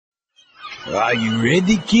Are you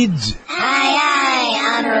ready, kids? Aye, aye,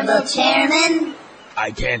 Honorable Chairman.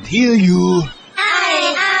 I can't hear you.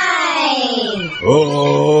 Aye, aye.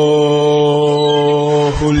 Oh,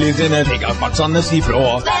 who lives in a takeout box on the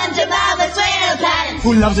seafloor? SpongeBob the SquarePants.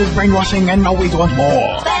 Who loves his brainwashing and always wants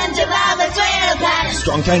more? SpongeBob the SquarePants.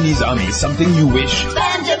 Strong Chinese army, something you wish.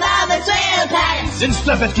 SpongeBob the SquarePants. Then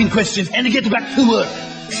stop asking questions and get back to work.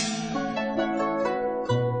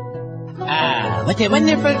 What a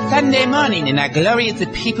wonderful Sunday morning in our glorious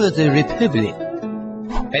People's Republic.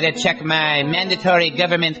 Better check my mandatory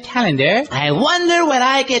government calendar. I wonder what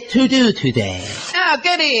I get to do today. Oh,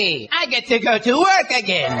 goody! I get to go to work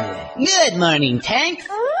again. Good morning, tanks.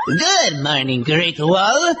 Good morning, Great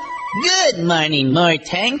Wall. Good morning, more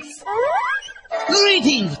tanks.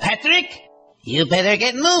 Greetings, Patrick. You better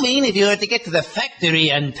get moving if you are to get to the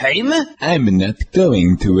factory on time. I'm not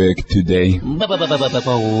going to work today. What?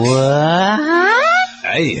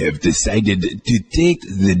 I have decided to take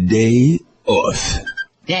the day off.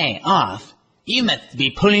 Day off? You must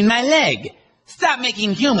be pulling my leg. Stop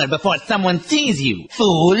making humor before someone sees you,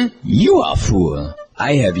 fool. You are fool.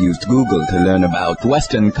 I have used Google to learn about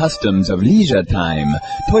Western customs of leisure time,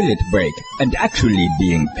 toilet break, and actually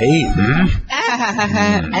being paid.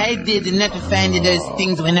 I did not find those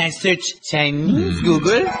things when I searched Chinese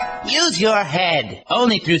Google. Use your head.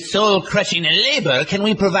 Only through soul-crushing labor can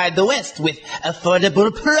we provide the West with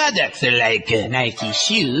affordable products like Nike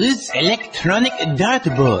shoes, electronic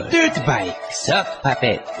dartboard, dirt bike, sock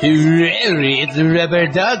puppet, railroads, rubber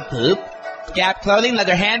dog poop, Gap clothing,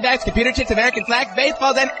 leather handbags, computer chips, American flags,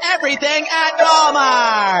 baseballs, and everything at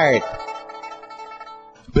Walmart!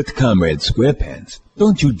 But Comrade SquarePants,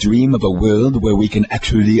 don't you dream of a world where we can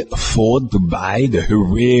actually afford to buy the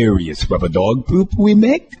hilarious rubber dog poop we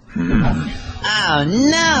make? Oh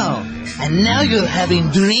no! And now you're having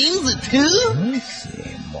dreams too?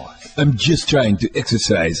 I'm just trying to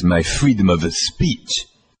exercise my freedom of speech.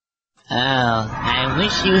 Oh, I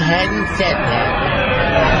wish you hadn't said that.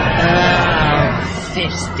 Oh,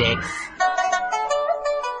 fish sticks.